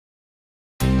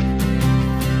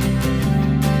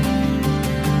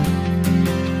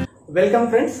Welcome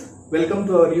friends, welcome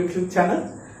to our YouTube channel,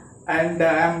 and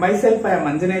I am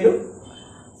Anjanelu.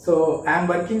 So I am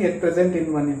working at present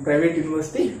in one private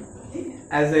university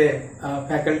as a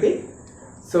faculty.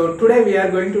 So today we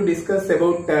are going to discuss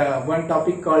about one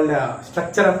topic called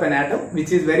structure of an atom,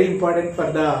 which is very important for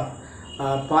the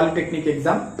Polytechnic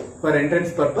exam for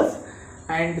entrance purpose.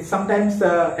 And sometimes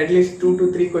at least 2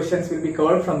 to 3 questions will be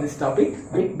covered from this topic,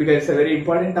 right? Because it's a very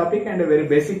important topic and a very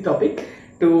basic topic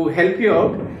to help you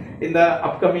out in the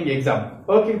upcoming exam.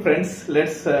 Okay friends,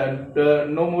 let's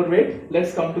no more wait,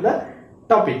 let's come to the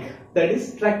topic, that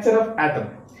is structure of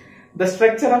atom. The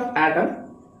structure of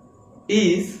atom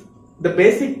is the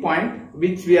basic point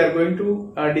which we are going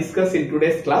to discuss in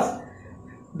today's class.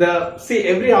 See,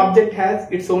 every object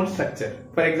has its own structure.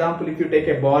 For example, if you take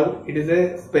a ball, it is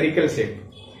a spherical shape.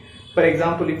 For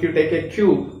example, if you take a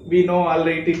cube, we know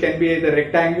already it can be either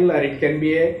rectangle or it can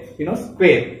be a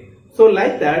square. So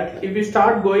like that, if you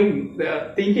start going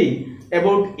thinking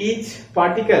about each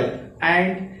particle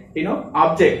and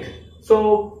object,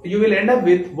 so you will end up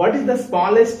with what is the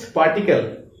smallest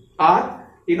particle or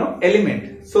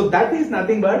element. So that is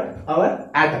nothing but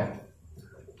our atom.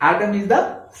 Atom is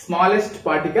the smallest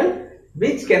particle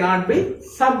which cannot be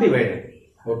subdivided.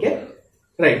 Okay,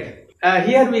 right.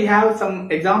 Here we have some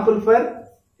example for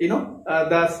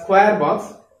the square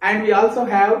box, and we also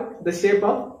have the shape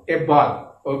of a ball.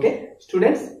 Okay,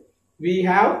 students, we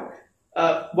have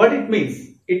what it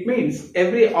means. It means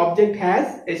every object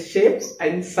has a shape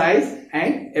and size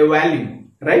and a value,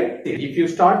 right? If you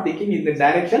start thinking in the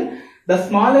direction, the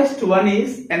smallest one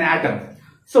is an atom.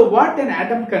 So what an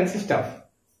atom consists of?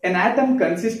 An atom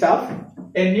consists of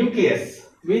a nucleus,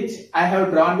 which I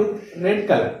have drawn with red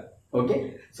color.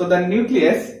 Okay, so the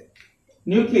nucleus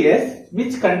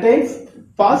which contains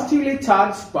positively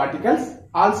charged particles,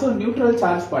 also neutral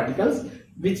charged particles,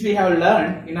 which we have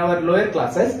learned in our lower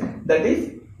classes, that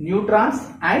is neutrons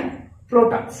and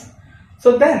protons.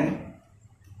 So then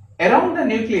around the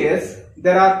nucleus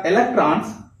there are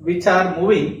electrons which are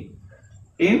moving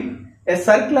in a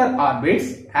circular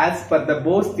orbits as per the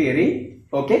Bohr's theory.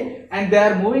 Okay, and they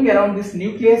are moving around this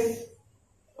nucleus.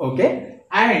 Okay,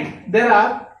 and there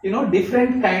are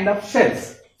different kind of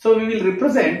shells. So we will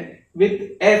represent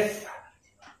with S,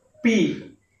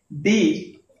 P,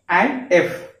 D and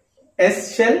F.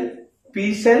 S shell,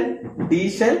 P shell, D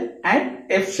shell and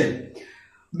F shell.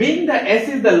 Being the S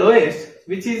is the lowest,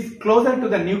 which is closer to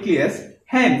the nucleus,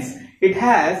 hence it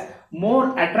has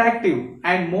more attractive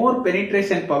and more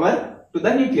penetration power to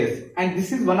the nucleus. And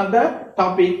this is one of the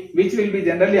topic which will be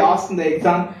generally asked in the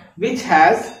exam, which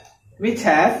has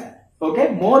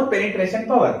more penetration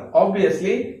power.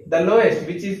 Obviously the lowest,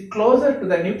 which is closer to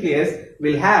the nucleus,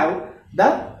 will have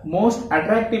the most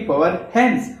attractive power,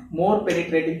 hence more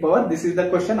penetrating power. This is the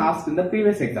question asked in the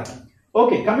previous exam.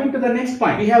 Okay, coming to the next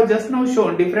point, we have just now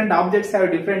shown different objects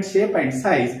have different shape and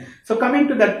size. So coming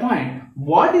to that point,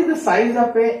 what is the size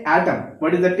of an atom?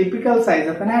 What is the typical size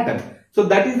of an atom? So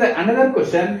that is another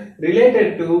question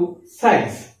related to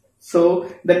size.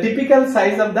 So the typical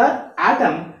size of the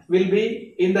atom will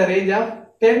be in the range of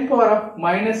 10 power of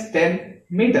minus 10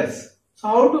 meters. So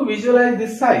how to visualize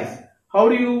this size? How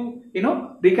do you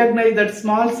recognize that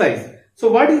small size?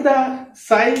 So what is the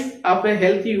size of a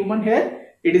healthy human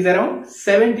hair? It is around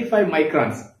 75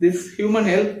 microns. This human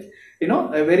health,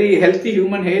 a very healthy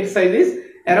human hair size is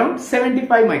around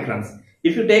 75 microns.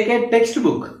 If you take a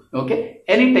textbook, okay,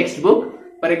 any textbook,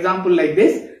 for example like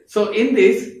this. So in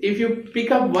this, if you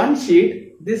pick up one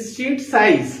sheet, this sheet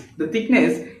size, the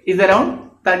thickness is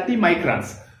around 30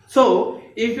 microns. So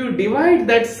if you divide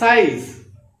that size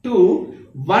to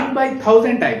 1 by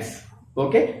 1000 times,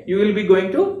 okay, you will be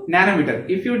going to nanometer.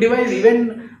 If you divide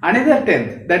even another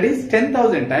 10th, that is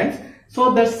 10,000 times,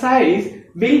 so the size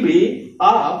will be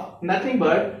of nothing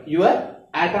but your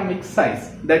atomic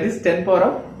size, that is 10 power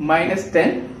of minus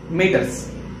 10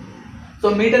 meters.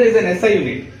 So meter is an SI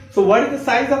unit. So what is the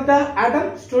size of the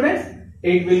atom, students?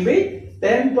 It will be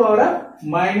 10 power of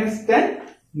minus 10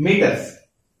 meters.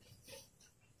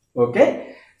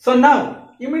 Okay, so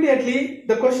now immediately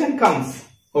the question comes.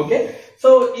 Okay,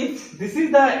 so if this is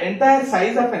the entire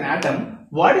size of an atom,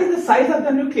 what is the size of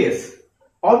the nucleus?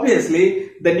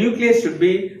 Obviously the nucleus should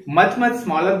be much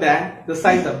smaller than the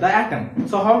size of the atom.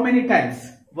 So how many times?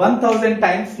 1000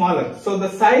 times smaller. So the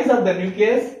size of the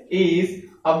nucleus is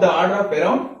of the order of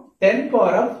around 10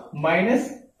 power of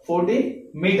minus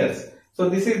 14 meters. So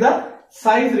this is the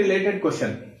size related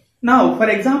question. Now for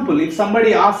example, if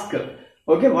somebody asks,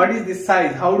 okay, what is this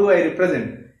size? How do I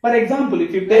represent? For example,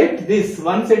 if you take this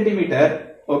 1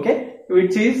 centimeter, okay,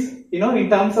 which is, in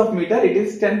terms of meter, it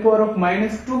is 10 power of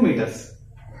minus 2 meters.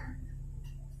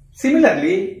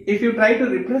 Similarly, if you try to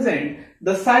represent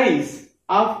the size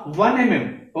of 1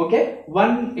 mm, okay,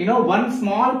 one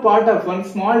small part of one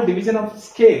small division of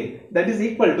scale, that is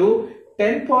equal to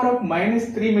 10 power of minus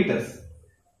 3 meters.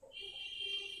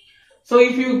 So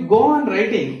if you go on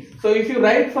writing, so if you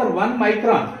write for 1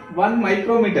 micron, 1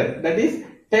 micrometer, that is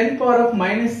 10 power of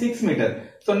minus 6 meter.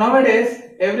 So nowadays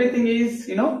everything is,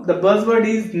 the buzzword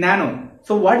is nano.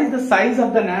 So what is the size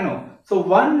of the nano? So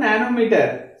 1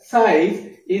 nanometer size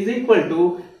is equal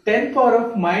to 10 power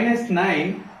of minus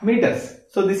 9 meters.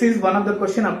 So this is one of the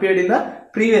question appeared in the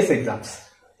previous exams.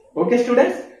 Okay,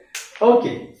 students?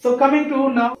 Okay, so coming to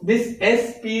now this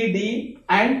S, P, D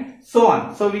and so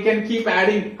on. So we can keep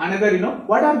adding another,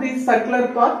 what are these circular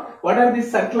path? What are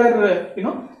these circular,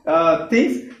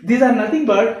 things? These are nothing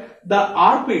but the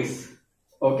orbits.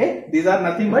 Okay, these are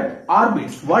nothing but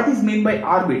orbits. What is meant by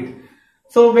orbit?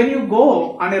 So when you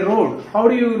go on a road, how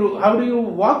do you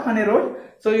walk on a road?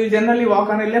 So you generally walk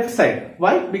on a left side.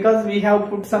 Why? Because we have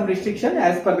put some restriction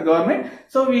as per the government.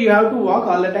 So we have to walk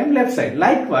all the time left side.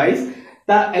 Likewise,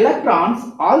 the electrons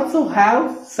also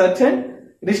have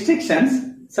certain restrictions.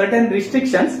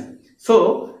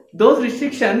 So those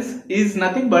restrictions is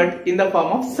nothing but in the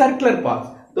form of circular paths.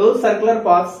 Those circular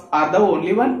paths are the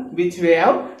only one which we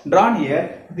have drawn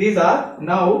here. These are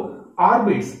now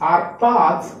orbits or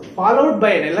paths followed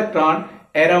by an electron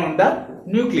around the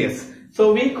nucleus.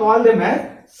 So we call them as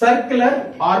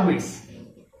circular orbits.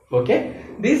 Okay,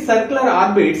 these circular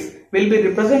orbits will be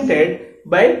represented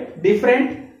by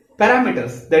different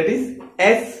parameters, that is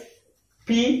S,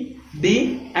 P,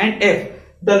 D and F.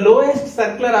 The lowest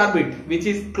circular orbit which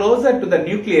is closer to the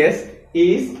nucleus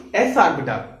is S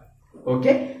orbital.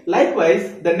 Okay,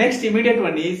 likewise the next immediate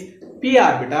one is P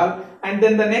orbital, and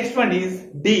then the next one is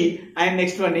D, and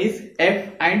next one is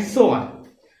F, and so on.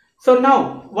 So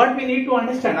now what we need to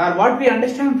understand, or what we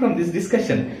understand from this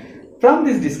discussion,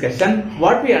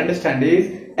 what we understand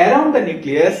is around the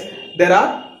nucleus there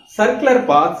are circular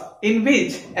paths in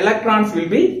which electrons will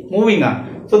be moving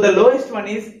on. So the lowest one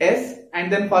is S,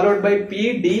 and then followed by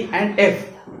P, D and F.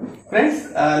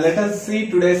 Friends, let us see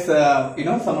today's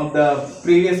some of the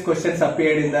previous questions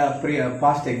appeared in the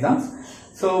past exams.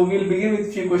 So we will begin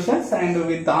with few questions and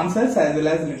with answers as well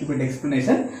as a little bit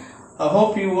explanation. I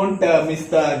hope you won't miss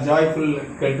the joyful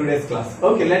today's class.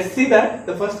 Okay, let's see that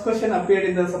the first question appeared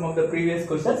in some of the previous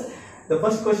questions. The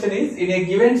first question is, in a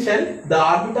given shell, the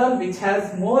orbital which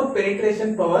has more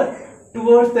penetration power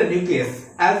towards the nucleus.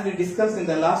 As we discussed in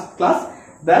the last class,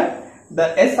 that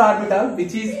the S orbital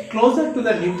which is closer to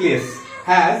the nucleus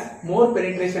has more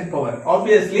penetration power.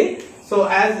 Obviously, so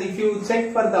as if you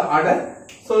check for the order,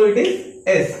 so it is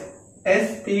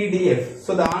S, P, D, F.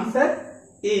 So the answer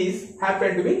is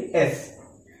happened to be S.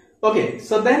 Okay,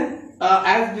 so then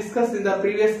as discussed in the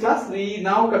previous class, we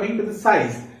now coming to the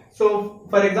size. So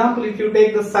for example, if you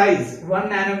take the size, 1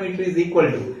 nanometer is equal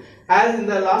to, as in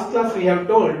the last class we have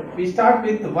told, we start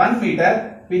with 1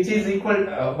 meter which is equal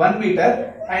to 1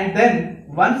 meter and then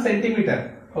 1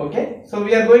 centimeter. Okay, so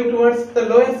we are going towards the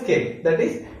lower scale, that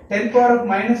is 10 power of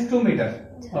minus 2 meter.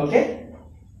 Okay,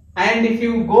 and if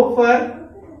you go for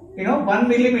 1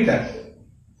 millimeter,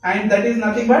 and that is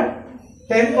nothing but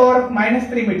 10 power of minus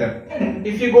 3 meter.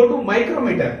 If you go to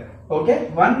micrometer, okay,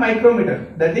 1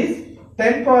 micrometer, that is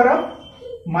 10 power of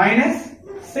minus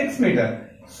 6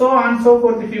 meter. So on and so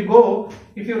forth. If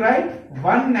you write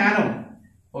 1 nano,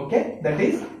 okay, that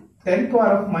is 10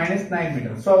 power of minus 9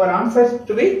 meter. So our answer is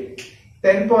to be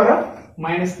 10 power of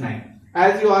minus 9.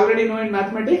 As you already know in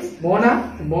mathematics,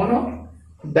 mono,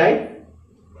 di,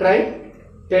 tri,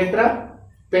 tetra,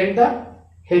 penta,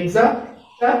 hexa,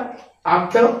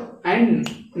 octave and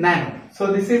nano.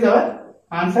 So this is our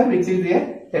answer, which is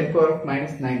here 10 power of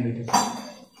minus 9 meters.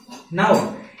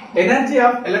 Now, energy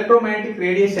of electromagnetic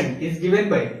radiation is given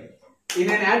by, in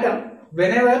an atom,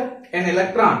 whenever an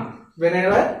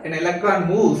electron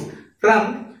moves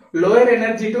from lower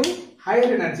energy to higher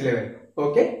energy level,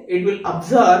 okay, it will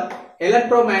absorb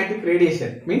electromagnetic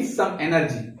radiation, means some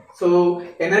energy. So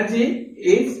energy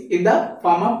is in the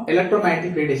form of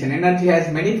electromagnetic radiation. Energy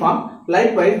has many forms.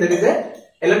 Likewise, there is a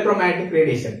electromagnetic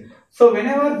radiation. So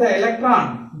whenever the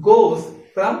electron goes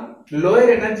from lower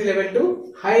energy level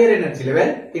to higher energy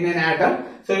level in an atom,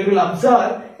 so it will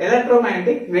absorb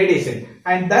electromagnetic radiation,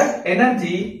 and that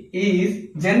energy is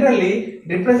generally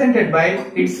represented by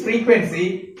its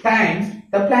frequency times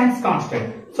the Planck's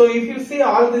constant. So if you see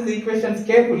all these equations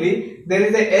carefully, there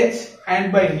is a h,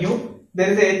 and by nu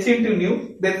there is a h into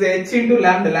nu, there is a h into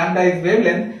lambda, lambda is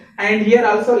wavelength, and here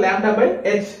also lambda by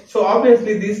h. So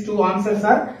obviously these two answers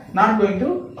are not going to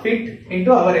fit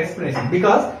into our explanation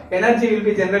because energy will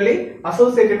be generally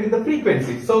associated with the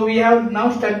frequency. So we have now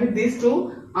stuck with these two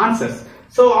answers.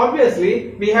 So obviously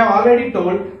we have already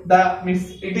told that means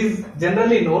it is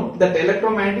generally known that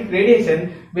electromagnetic radiation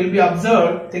will be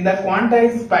observed in the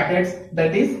quantized packets,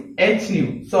 that is h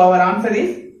nu. So our answer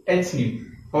is h nu.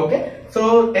 Okay.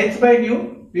 So h by nu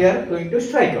we are going to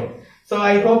strike out. So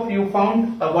I hope you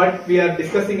found what we are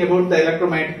discussing about the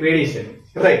electromagnetic radiation.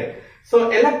 Right.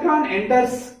 So electron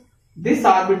enters this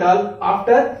orbital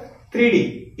after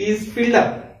 3D is filled up.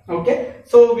 Okay.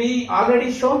 So we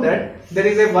already shown that there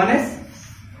is a 1s,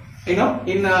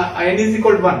 in n is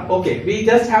equal to 1. Okay. We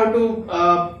just have to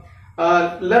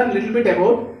learn a little bit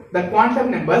about the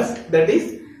quantum numbers. That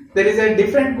is, there is a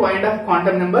different kind of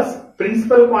quantum numbers: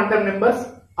 principal quantum numbers,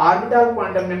 orbital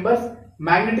quantum numbers,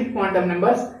 magnetic quantum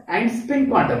numbers, and spin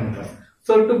quantum numbers.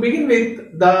 So to begin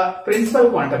with the principal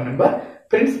quantum number.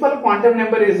 Principal quantum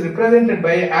number is represented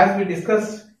by, as we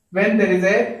discussed, when there is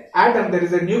a atom, there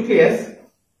is a nucleus.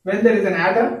 When there is an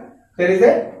atom, there is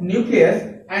a nucleus,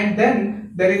 and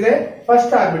then there is a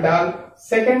first orbital,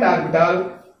 second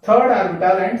orbital, third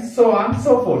orbital, and so on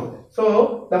so forth.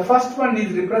 So the first one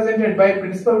is represented by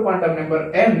principal quantum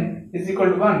number n is equal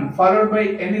to 1, followed by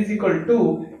n is equal to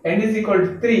 2, n is equal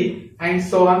to 3, and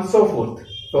so on so forth.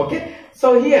 Okay.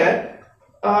 So here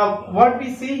what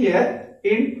we see here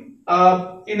in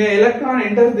an electron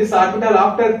enters this orbital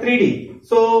after 3D.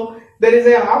 So there is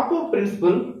a Hopf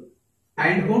principle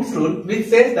and Hund's rule which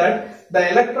says that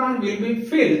the electron will be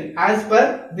filled as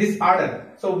per this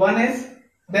order. So 1s,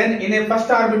 then in a first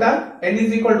orbital n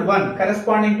is equal to 1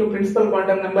 corresponding to principal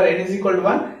quantum number n is equal to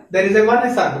 1, there is a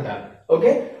 1s orbital.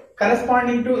 Okay.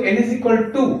 Corresponding to n is equal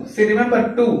to 2, see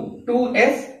remember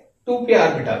 2s, 2p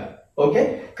orbital. Okay.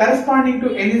 Corresponding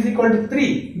to n is equal to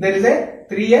 3, there is a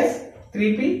 3s,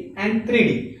 3p and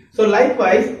 3d. So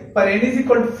likewise for n is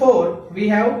equal to 4 we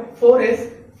have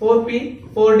 4s,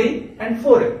 4p, 4d and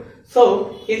 4f.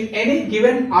 So in any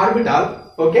given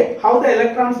orbital, okay, how the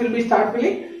electrons will be start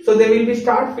filling? So they will be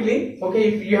start filling, okay,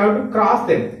 if you have to cross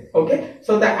them. Okay,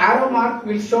 so the arrow mark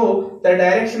will show the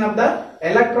direction of the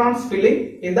electrons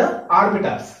filling in the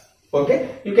orbitals.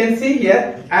 Okay, you can see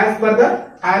here as per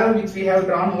the arrow which we have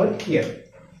drawn over here.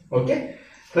 Okay,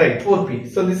 right, 4p.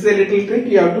 So this is a little trick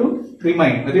you have to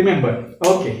remember.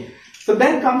 Okay, so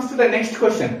then comes to the next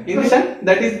question.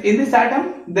 That is, in this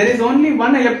atom there is only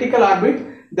one elliptical orbit,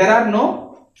 there are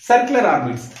no circular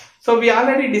orbits. So we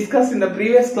already discussed in the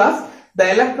previous class, the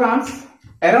electrons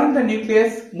around the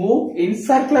nucleus move in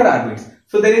circular orbits.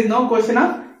 So there is no question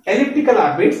of elliptical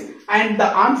orbits, and the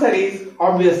answer is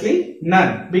obviously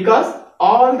none, because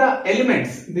all the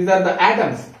elements, these are the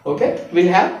atoms, okay, will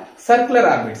have circular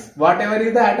orbits. Whatever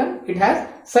is the atom, it has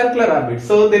circular orbits.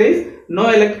 So there is no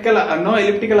elliptical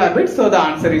orbits, so the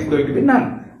answer is going to be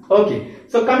none. Okay,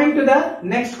 so coming to the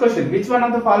next question, which one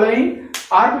of the following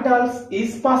orbitals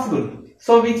is possible?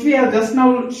 So which we have just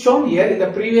now shown here in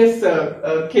the previous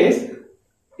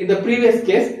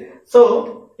case.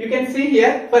 So you can see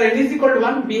here for n is equal to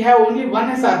 1 we have only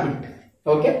one s orbit,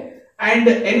 okay, and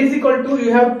n is equal to 2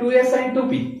 you have 2s and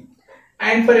 2p,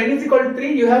 and for n is equal to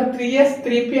 3 you have 3s,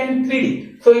 3p and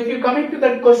 3d. So if you come into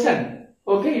that question,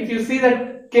 okay, if you see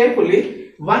that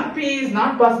carefully, 1p is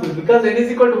not possible because n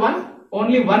is equal to 1,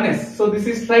 only 1s, so this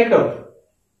is striked out.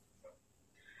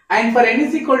 And for n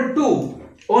is equal to 2,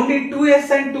 only 2s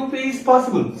and 2p is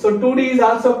possible, so 2d is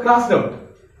also crossed out.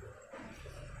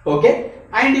 Okay,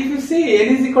 and if you see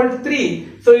n is equal to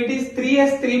 3, so it is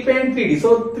 3s, 3p and 3d,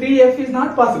 so 3f is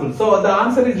not possible, so the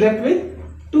answer is left with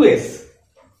 2s.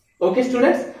 Okay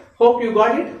students, hope you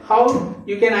got it, how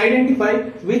you can identify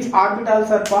which orbitals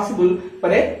are possible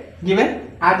for a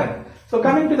given atom. So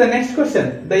coming to the next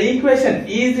question, the equation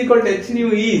E is equal to h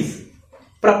nu is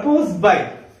proposed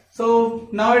by, so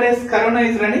nowadays corona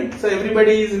is running, so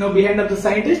everybody is behind of the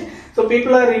scientist. So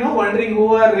people are wondering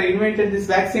who are invented this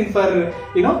vaccine for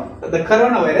the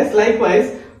coronavirus. Likewise,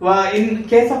 in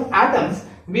case of atoms,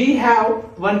 we have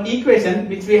one equation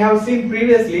which we have seen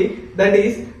previously, that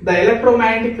is the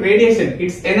electromagnetic radiation,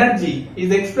 its energy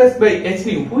is expressed by h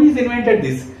nu. Who is invented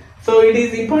this? So it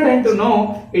is important to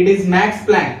know it is Max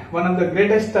Planck, one of the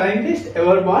greatest scientists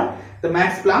ever born, the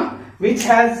Max Planck, which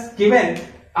has given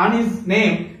on his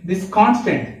name this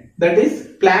constant, that is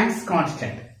Planck's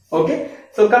constant. Okay.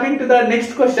 So coming to the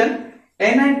next question,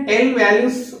 n and l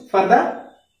values for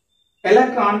the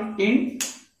electron in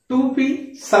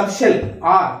 2p subshell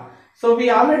are. So we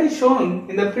already shown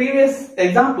in the previous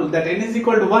example that n is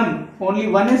equal to 1, only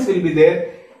 1s will be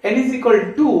there, n is equal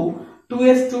to 2,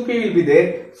 2s, 2p will be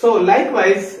there. So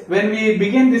likewise, when we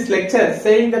begin this lecture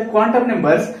saying that quantum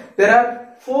numbers, there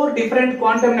are 4 different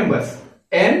quantum numbers.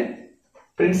 N,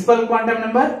 principal quantum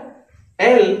number,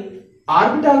 L,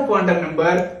 orbital quantum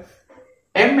number,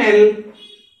 Ml,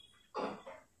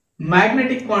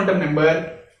 magnetic quantum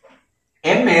number,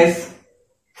 Ms,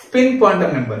 spin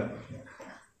quantum number.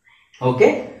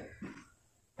 Okay.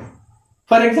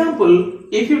 For example,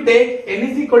 if you take n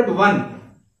is equal to 1,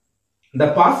 the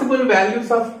possible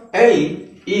values of L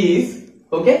is,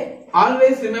 okay,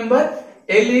 always remember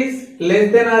L is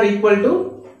less than or equal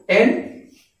to n,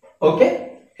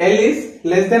 okay, L is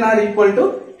less than or equal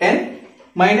to n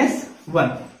minus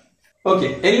 1.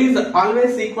 Okay, L is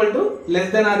always equal to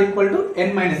less than or equal to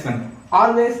n minus 1.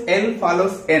 Always L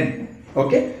follows n,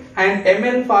 okay, and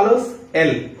Ml follows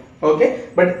L, okay,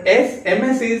 but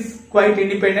Ms is quite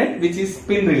independent, which is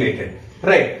spin related,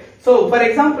 right? So for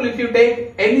example, if you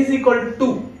take n is equal to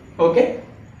 2, okay,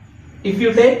 if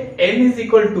you take n is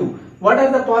equal to 2, what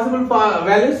are the possible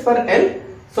values for L?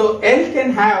 So L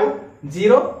can have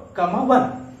 0,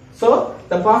 1. So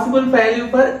the possible value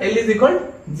for L is equal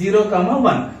to 0,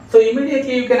 1. So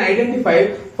immediately you can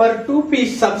identify for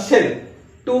 2p subshell,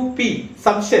 2p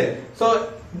subshell.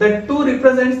 So the 2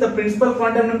 represents the principal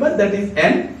quantum number, that is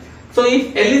n. So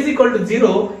if L is equal to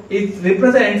 0, it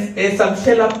represents a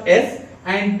subshell of S,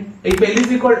 and if L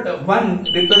is equal to 1,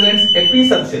 represents a p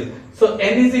subshell. So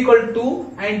n is equal to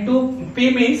 2 and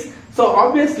 2p means, so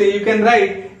obviously you can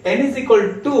write n is equal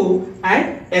to 2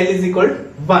 and L is equal to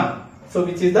 1. So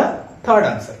which is the third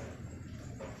answer.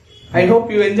 I hope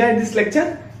you enjoyed this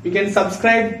lecture. You can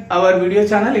subscribe our video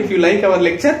channel if you like our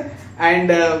lecture, and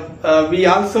we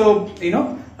also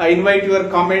invite your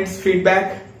comments,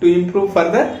 feedback to improve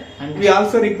further, and we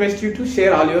also request you to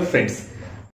share all your friends.